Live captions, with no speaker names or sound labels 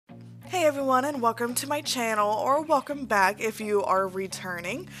Hey everyone, and welcome to my channel, or welcome back if you are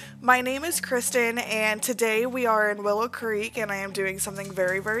returning. My name is Kristen, and today we are in Willow Creek, and I am doing something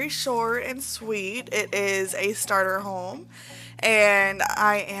very short and sweet. It is a starter home, and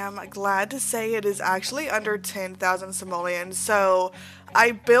I am glad to say it is actually under 10,000 simoleons. So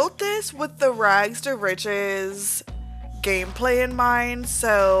I built this with the rags to riches gameplay in mind.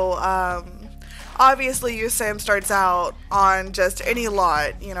 So obviously your sim starts out on just any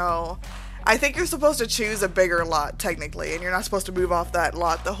lot, you know. I think you're supposed to choose a bigger lot technically, and you're not supposed to move off that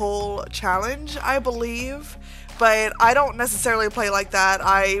lot the whole challenge, I believe. But I don't necessarily play like that.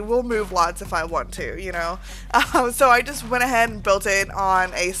 I will move lots if I want to, you know. So I just went ahead and built it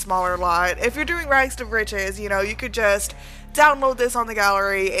on a smaller lot. If you're doing rags to riches, you know, you could just download this on the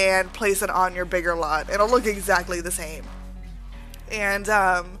gallery and place it on your bigger lot. It'll look exactly the same. And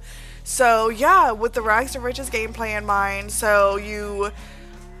so yeah, with the rags to riches gameplay in mind, so you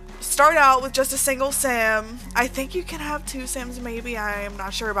start out with just a single sim. I think you can have two sims maybe, I'm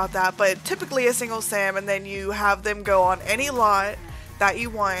not sure about that, but typically a single sim, and then you have them go on any lot that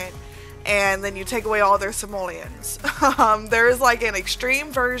you want, and then you take away all their simoleons. There's like an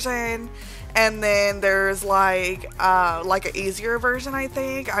extreme version, and then there's like an easier version. I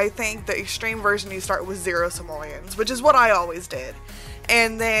think the extreme version you start with 0 simoleons, which is what I always did.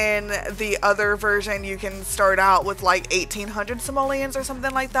 And then the other version you can start out with like 1800 simoleons or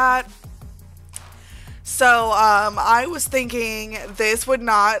something like that. So I was thinking this would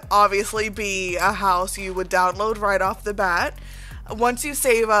not obviously be a house you would download right off the bat. Once you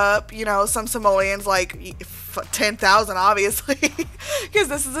save up, you know, some simoleons, like 10,000 obviously, because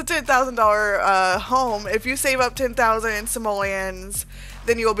this is a $10,000 home. If you save up 10,000 simoleons,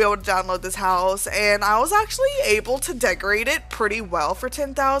 then you'll be able to download this house. And I was actually able to decorate it pretty well for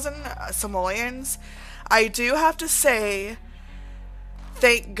 10,000 simoleons. I do have to say,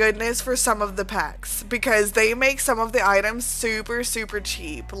 thank goodness for some of the packs, because they make some of the items super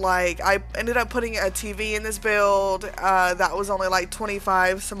cheap. Like, I ended up putting a TV in this build that was only like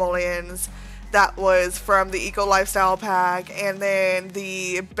 25 simoleons. That was from the Eco Lifestyle pack. And then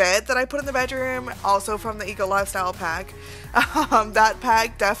the bed that I put in the bedroom, also from the Eco Lifestyle pack. That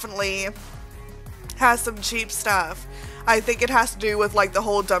pack definitely has some cheap stuff. I think it has to do with like the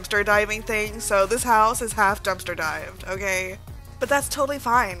whole dumpster diving thing. So this house is half dumpster dived, okay? But that's totally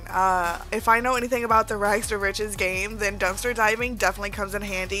fine. If I know anything about the rags to riches game, then dumpster diving definitely comes in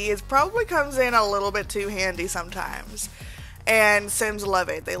handy. It probably comes in a little bit too handy sometimes. And Sims love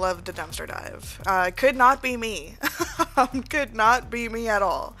it. They love to dumpster dive. Could not be me. Could not be me at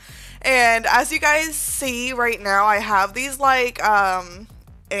all. And as you guys see right now, I have these like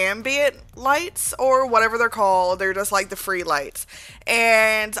ambient lights, or whatever they're called. They're just like the free lights,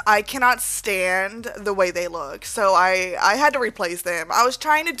 and I cannot stand the way they look, so I had to replace them. I was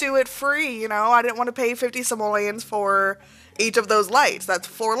trying to do it free, you know. I didn't want to pay 50 simoleons for each of those lights. That's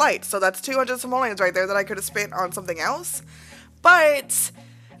 4 lights, so that's 200 simoleons right there that I could have spent on something else. But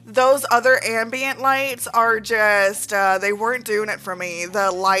those other ambient lights are just they weren't doing it for me.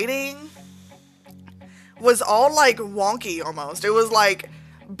 The lighting was all like wonky almost. It was like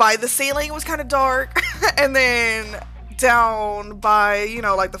by the ceiling it was kind of dark, and then down by, you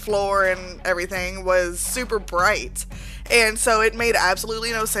know, like the floor and everything was super bright, and so it made absolutely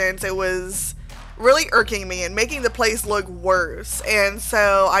no sense. It was really irking me and making the place look worse, and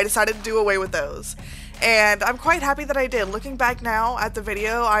so I decided to do away with those. And I'm quite happy that I did. Looking back now at the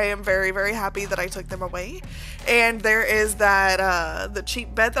video, I am very happy that I took them away. And there is that the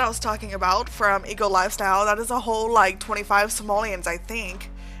cheap bed that I was talking about from Eco Lifestyle. That is a whole like 25 simoleons, I think,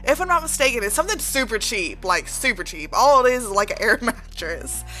 if I'm not mistaken. It's something super cheap, like super cheap. All it is like an air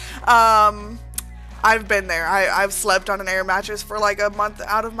mattress. I've been there. I've slept on an air mattress for like a month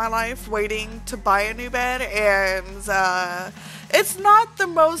out of my life waiting to buy a new bed, and it's not the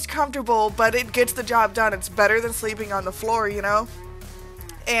most comfortable, but it gets the job done. It's better than sleeping on the floor, you know?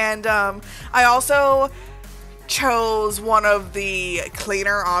 And I also chose one of the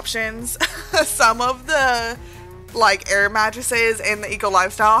cleaner options. Some of the like air mattresses in the Eco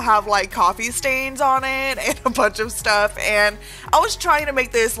Lifestyle have like coffee stains on it and a bunch of stuff, and I was trying to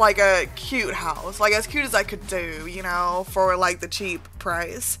make this like a cute house, like as cute as I could do, you know, for like the cheap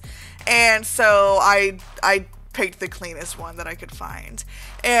price. And so I picked the cleanest one that I could find,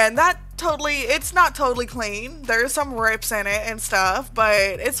 and it's not totally clean. There's some rips in it and stuff, but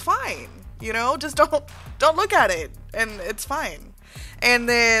it's fine, you know. Just don't look at it and it's fine. And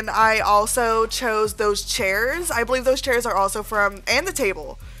then I also chose those chairs. I believe those chairs are also from, and the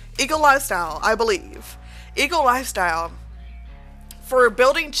table, Eco Lifestyle, I believe. Eco Lifestyle, for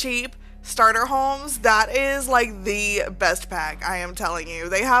building cheap, Starter Homes, that is like the best pack, I am telling you.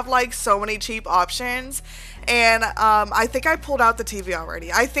 They have like so many cheap options, and I think I pulled out the TV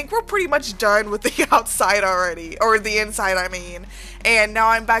already. I think we're pretty much done with the outside already, or the inside I mean, and now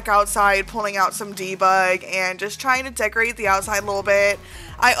I'm back outside pulling out some debug and just trying to decorate the outside a little bit.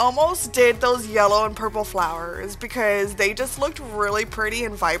 I almost did those yellow and purple flowers because they just looked really pretty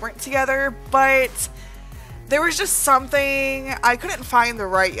and vibrant together, but there was just something, I couldn't find the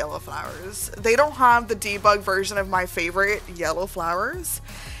right yellow flowers. They don't have the debug version of my favorite yellow flowers,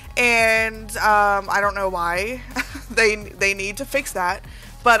 and I don't know why. they need to fix that.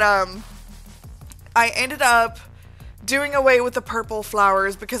 But I ended up doing away with the purple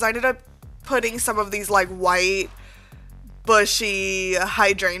flowers because I ended up putting some of these like white bushy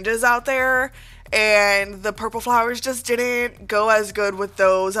hydrangeas out there, and the purple flowers just didn't go as good with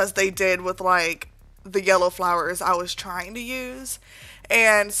those as they did with like the yellow flowers I was trying to use.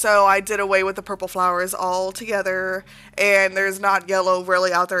 And so I did away with the purple flowers altogether, and there's not yellow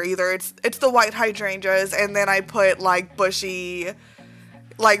really out there either. It's the white hydrangeas, and then I put like bushy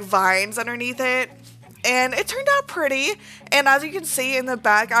like vines underneath it, and it turned out pretty. And as you can see in the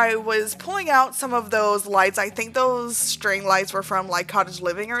back, I was pulling out some of those lights. I think those string lights were from like Cottage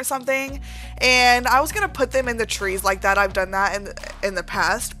Living or something, and I was gonna put them in the trees like that. I've done that in the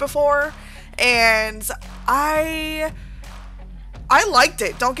past before, and I liked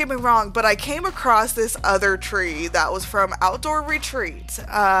it, don't get me wrong, but I came across this other tree that was from Outdoor Retreat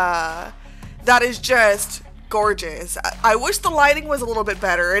that is just gorgeous. I wish the lighting was a little bit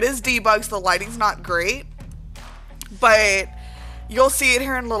better. It is debugged, so the lighting's not great, but you'll see it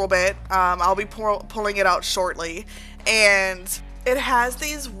here in a little bit. I'll be pulling it out shortly, and it has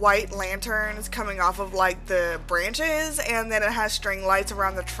these white lanterns coming off of like the branches, and then it has string lights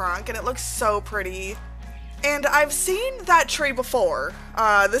around the trunk, and it looks so pretty. And I've seen that tree before.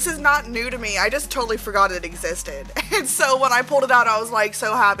 This is not new to me. I just totally forgot it existed. And so when I pulled it out, I was like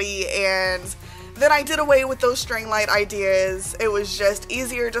so happy, and then I did away with those string light ideas. It was just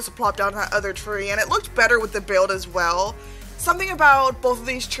easier just to plop down that other tree, and it looked better with the build as well. Something about both of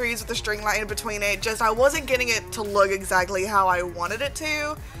these trees with the string light in between it, just I wasn't getting it to look exactly how I wanted it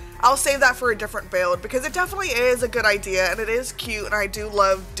to. I'll save that for a different build because it definitely is a good idea, and it is cute, and I do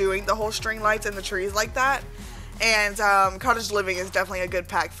love doing the whole string lights in the trees like that. And Cottage Living is definitely a good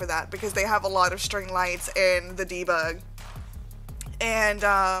pack for that because they have a lot of string lights in the debug. And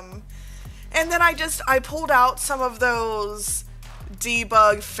then I pulled out some of those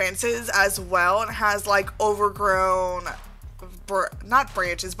debug fences as well, and it has like overgrown not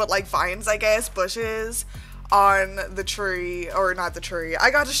branches, but like vines, I guess, bushes on the tree, or not the tree. I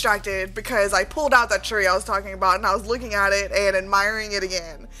got distracted because I pulled out that tree I was talking about, and I was looking at it and admiring it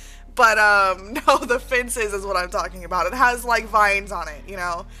again. But no, the fences is what I'm talking about. It has like vines on it, you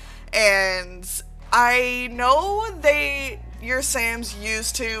know, and I know your Sims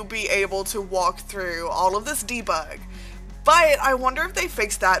used to be able to walk through all of this debug, but I wonder if they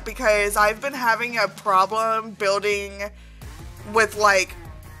fixed that because I've been having a problem building with like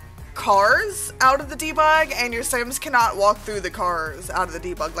cars out of the debug, and your Sims cannot walk through the cars out of the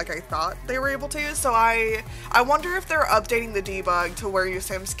debug like I thought they were able to. So I wonder if they're updating the debug to where your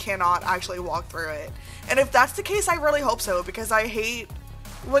Sims cannot actually walk through it. And if that's the case, I really hope so, because I hate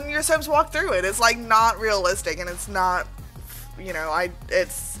when your Sims walk through it. It's like not realistic, and it's not, you know,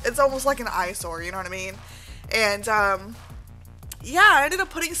 it's almost like an eyesore, you know what I mean? And yeah, I ended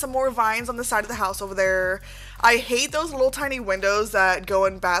up putting some more vines on the side of the house over there. I hate those little tiny windows that go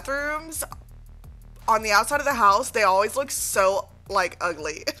in bathrooms on the outside of the house. They always look so like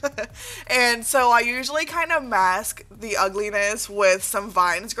ugly. And so I usually kind of mask the ugliness with some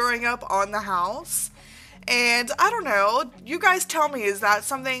vines growing up on the house. And I don't know, you guys tell me, is that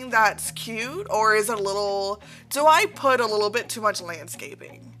something that's cute, or is it a little, do I put a little bit too much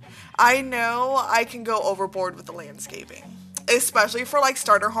landscaping? I know I can go overboard with the landscaping, especially for like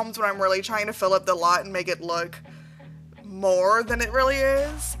starter homes when I'm really trying to fill up the lot and make it look more than it really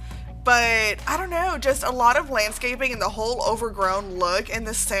is. But I don't know, just a lot of landscaping and the whole overgrown look in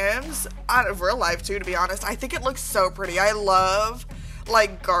The Sims, out of real life too, to be honest. I think it looks so pretty. I love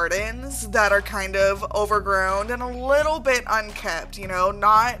like gardens that are kind of overgrown and a little bit unkept, you know,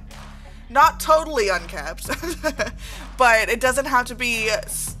 not totally unkept, but it doesn't have to be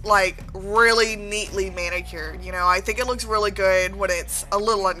like really neatly manicured, you know. I think it looks really good when it's a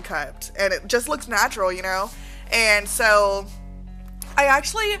little unkept and it just looks natural, you know. And so I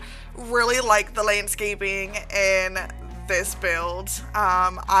actually really like the landscaping in this build.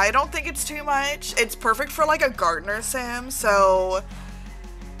 I don't think it's too much. It's perfect for like a gardener sim, so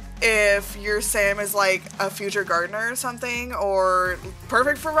if your sim is like a future gardener or something, or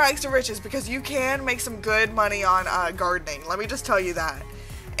perfect for rags to riches, because you can make some good money on gardening. Let me just tell you that.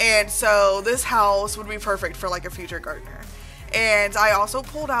 And so this house would be perfect for like a future gardener. And I also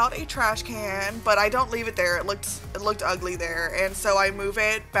pulled out a trash can, but I don't leave it there. It looked ugly there. And so I move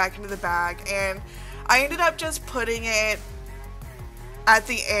it back into the bag, and I ended up just putting it at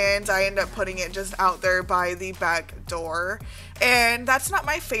the end. I ended up putting it just out there by the back door. And that's not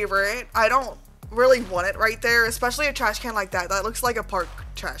my favorite. I don't really want it right there, especially a trash can like that. That looks like a park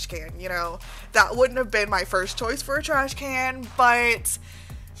trash can, you know. That wouldn't have been my first choice for a trash can, but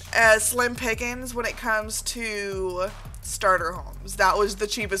slim pickings when it comes to starter homes. That was the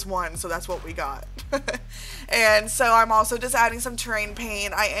cheapest one, so that's what we got. And so I'm also just adding some terrain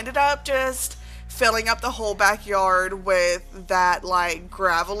paint. I ended up just filling up the whole backyard with that like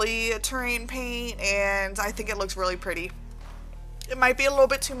gravelly terrain paint, and I think it looks really pretty. It might be a little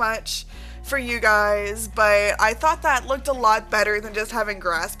bit too much for you guys, but I thought that looked a lot better than just having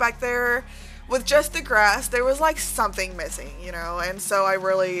grass back there. With just the grass, there was like something missing, you know, and so I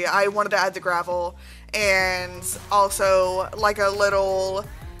wanted to add the gravel, and also like a little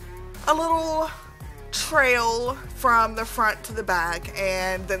trail from the front to the back,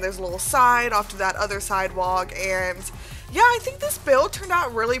 and then there's a little side off to that other sidewalk. And yeah, I think this build turned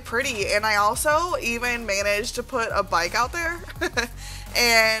out really pretty, and I also even managed to put a bike out there.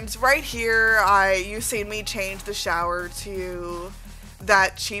 And right here, you've seen me change the shower to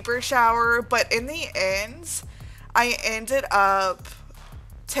that cheaper shower, but in the end, I ended up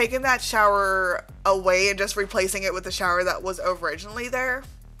taking that shower away and just replacing it with the shower that was originally there.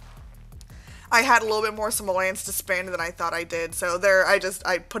 I had a little bit more simoleons to spend than I thought I did, so there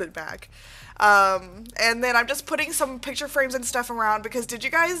I put it back. And then I'm just putting some picture frames and stuff around, because did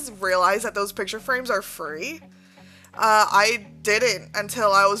you guys realize that those picture frames are free? I didn't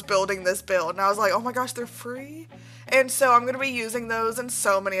until I was building this build, and I was like, oh my gosh, they're free? And so I'm going to be using those in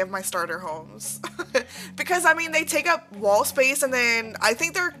so many of my starter homes. Because, I mean, they take up wall space, and then I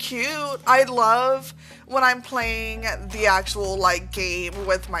think they're cute. I love when I'm playing the actual, like, game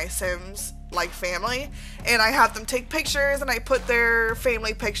with my Sims, like, family. And I have them take pictures, and I put their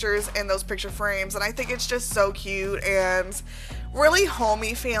family pictures in those picture frames. And I think it's just so cute and really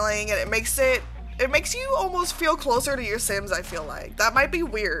homey feeling. And it makes you almost feel closer to your Sims, I feel like. That might be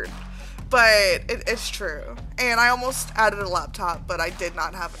weird, but it's true. And I almost added a laptop, but I did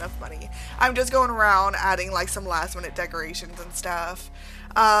not have enough money. I'm just going around adding like some last minute decorations and stuff.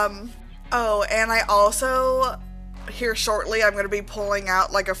 Oh, and I also, here shortly, I'm going to be pulling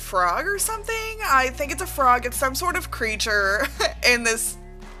out like a frog or something. I think it's a frog. It's some sort of creature in this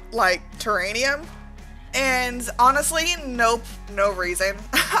like terrarium. And honestly, nope, no reason.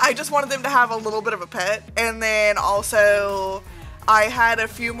 I just wanted them to have a little bit of a pet. And then also, I had a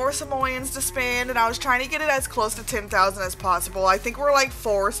few more simoleons to spend, and I was trying to get it as close to 10,000 as possible. I think we're like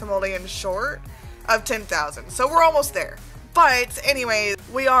 4 simoleons short of 10,000, so we're almost there. But anyway,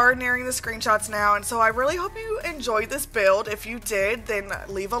 we are nearing the screenshots now, and so I really hope you enjoyed this build. If you did, then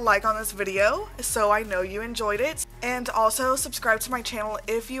leave a like on this video so I know you enjoyed it. And also subscribe to my channel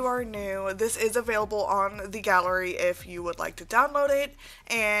if you are new. This is available on the gallery if you would like to download it.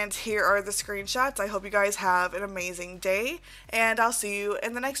 And here are the screenshots. I hope you guys have an amazing day, and I'll see you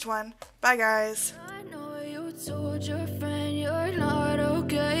in the next one. Bye, guys. I know you told your friend you're not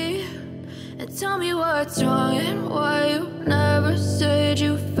okay. And tell me what's wrong and why you never said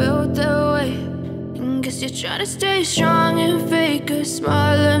you felt that way. And guess you're trying to stay strong and fake a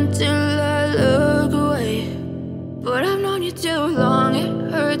smile until I look away. But I've known you too long,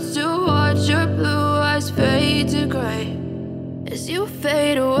 it hurts to watch your blue eyes fade to gray as you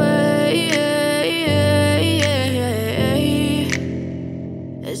fade away,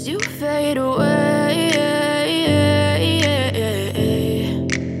 as you fade away.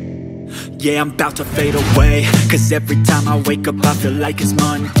 Yeah, I'm about to fade away, cause every time I wake up I feel like it's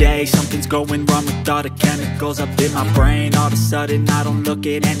Monday. Something's going wrong with all the chemicals up in my brain. All of a sudden I don't look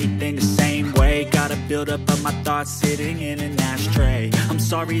at anything the same way. Got a buildup of my thoughts sitting in an ashtray. I'm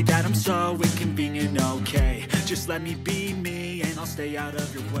sorry that I'm so inconvenient, okay. Just let me be me and I'll stay out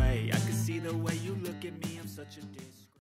of your way. I can see the way you look at me, I'm such a diss.